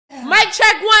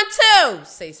check 1, 2.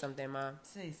 Say something, Mom.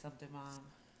 Say something, Mom.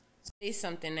 Say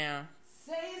something now.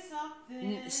 Say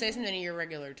something. Say something in your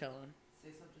regular tone.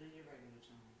 Say something in your regular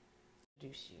tone.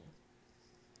 Introduce you.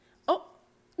 Oh.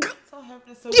 So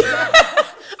helpless. So good. Are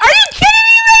you kidding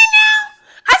me right now?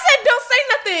 I said don't say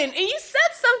nothing, and you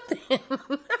said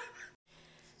something.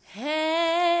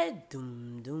 Head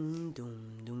doom doom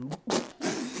doom doom.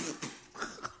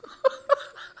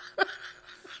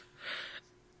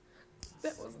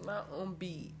 That was not on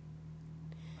beat.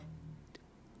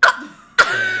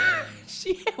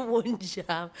 She had one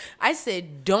job. I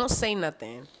said don't say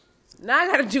nothing. Now I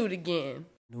gotta do it again.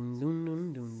 Doom doom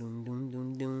doom doom doom doom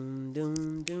doom doom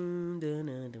doom doom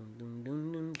doom doom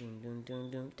doom doom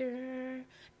doom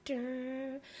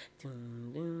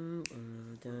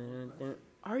doom.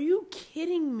 Are you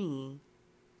kidding me?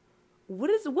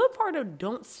 What part of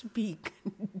don't speak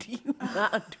do you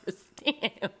not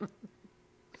understand?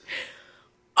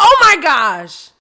 Oh my gosh!